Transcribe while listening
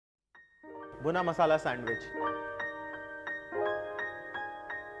Bhuna Masala sandwich.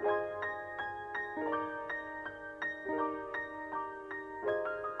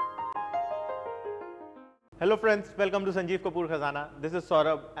 Hello friends, welcome to Sanjeev Kapoor Khazana. This is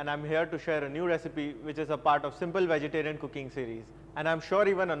Saurabh and I'm here to share a new recipe which is a part of simple vegetarian cooking series. And I'm sure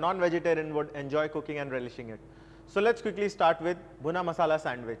even a non-vegetarian would enjoy cooking and relishing it. So let's quickly start with Bhuna Masala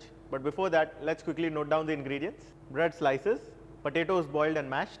sandwich. But before that, let's quickly note down the ingredients. Bread slices, potatoes boiled and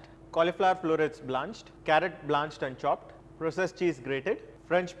mashed, cauliflower florets blanched, carrot blanched and chopped, processed cheese grated,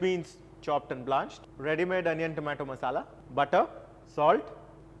 French beans chopped and blanched, ready-made onion tomato masala, butter, salt,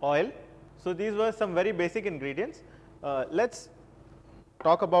 oil. So these were some very basic ingredients. Let's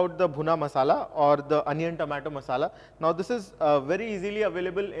talk about the Bhuna Masala or the onion tomato masala. Now this is very easily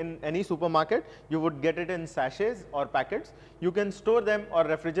available in any supermarket. You would get it in sachets or packets. You can store them or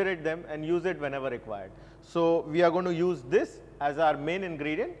refrigerate them and use it whenever required. So we are going to use this as our main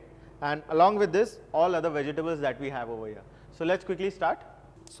ingredient, and along with this all other vegetables that we have over here. So let's quickly start.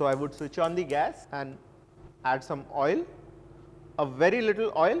 So I would switch on the gas and add some oil, a very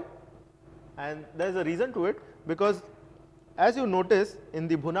little oil. And there is a reason to it, because as you notice in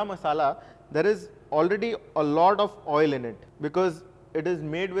the Bhuna Masala, there is already a lot of oil in it, because it is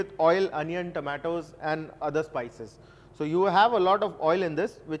made with oil, onion, tomatoes and other spices. So you have a lot of oil in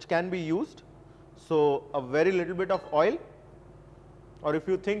this which can be used. So a very little bit of oil, or if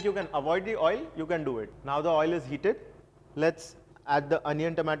you think you can avoid the oil, you can do it. Now the oil is heated. Let's add the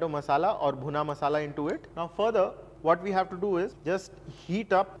onion tomato masala or Bhuna Masala into it. Now further, what we have to do is just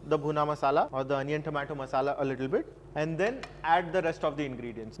heat up the Bhuna Masala or the onion tomato masala a little bit and then add the rest of the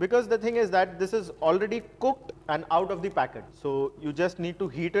ingredients, because the thing is that this is already cooked and out of the packet. So you just need to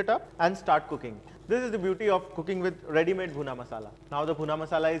heat it up and start cooking. This is the beauty of cooking with ready-made Bhuna Masala. Now the Bhuna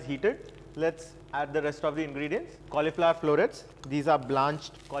Masala is heated. Let's add the rest of the ingredients. Cauliflower florets, these are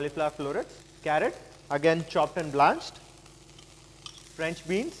blanched cauliflower florets. Carrot, again chopped and blanched. French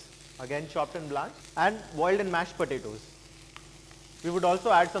beans, again chopped and blanched, and boiled and mashed potatoes. We would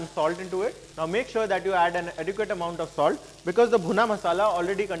also add some salt into it. Now make sure that you add an adequate amount of salt, because the Bhuna Masala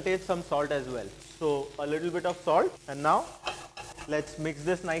already contains some salt as well. So a little bit of salt, and now let's mix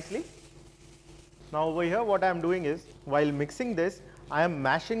this nicely. Now over here what I am doing is, while mixing this, I am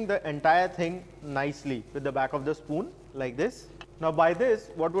mashing the entire thing nicely with the back of the spoon like this. Now by this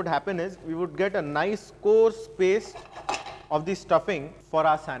what would happen is, we would get a nice coarse paste of the stuffing for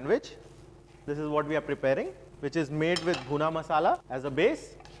our sandwich. This is what we are preparing, which is made with Bhuna Masala as a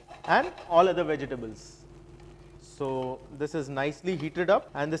base and all other vegetables. So this is nicely heated up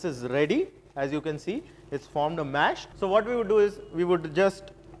and this is ready. As you can see, it's formed a mash. So what we would do is, we would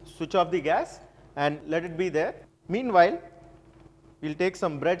just switch off the gas and let it be there. Meanwhile, we'll take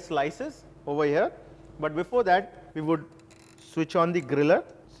some bread slices over here, but before that we would switch on the griller.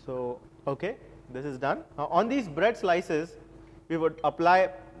 So okay, this is done. Now on these bread slices we would apply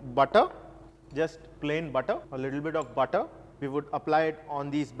butter, just plain butter, a little bit of butter. We would apply it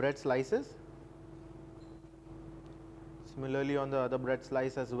on these bread slices. Similarly on the other bread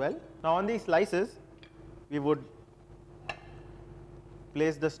slice as well. Now on these slices we would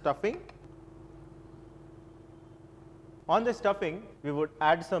place the stuffing. On the stuffing we would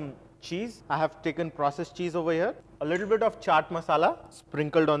add some cheese. I have taken processed cheese over here. A little bit of chaat masala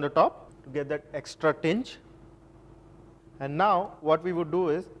sprinkled on the top to get that extra tinge. And now what we would do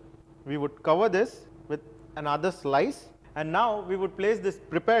is, we would cover this with another slice, and now we would place this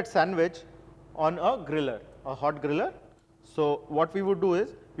prepared sandwich on a griller, a hot griller. So what we would do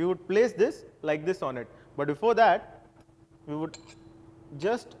is, we would place this like this on it, but before that we would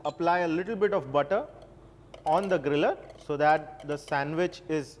just apply a little bit of butter on the griller so that the sandwich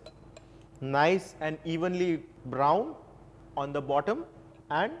is nice and evenly brown on the bottom,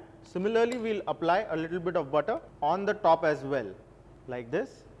 and similarly we will apply a little bit of butter on the top as well, like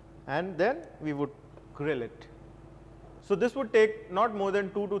this, and then we would grill it. So this would take not more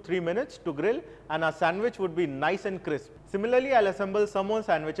than 2 to 3 minutes to grill, and our sandwich would be nice and crisp. Similarly, I'll assemble some more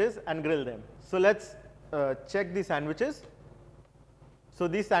sandwiches and grill them. So let's check the sandwiches. So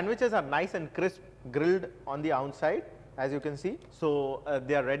these sandwiches are nice and crisp, grilled on the outside, as you can see. So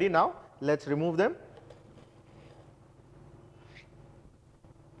they are ready now. Let's remove them.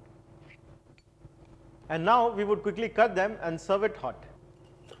 And now we would quickly cut them and serve it hot.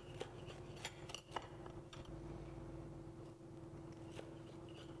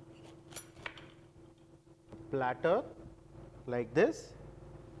 Platter like this.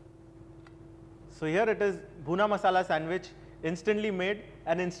 So here it is, Bhuna Masala sandwich, instantly made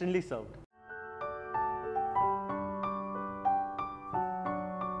and instantly served.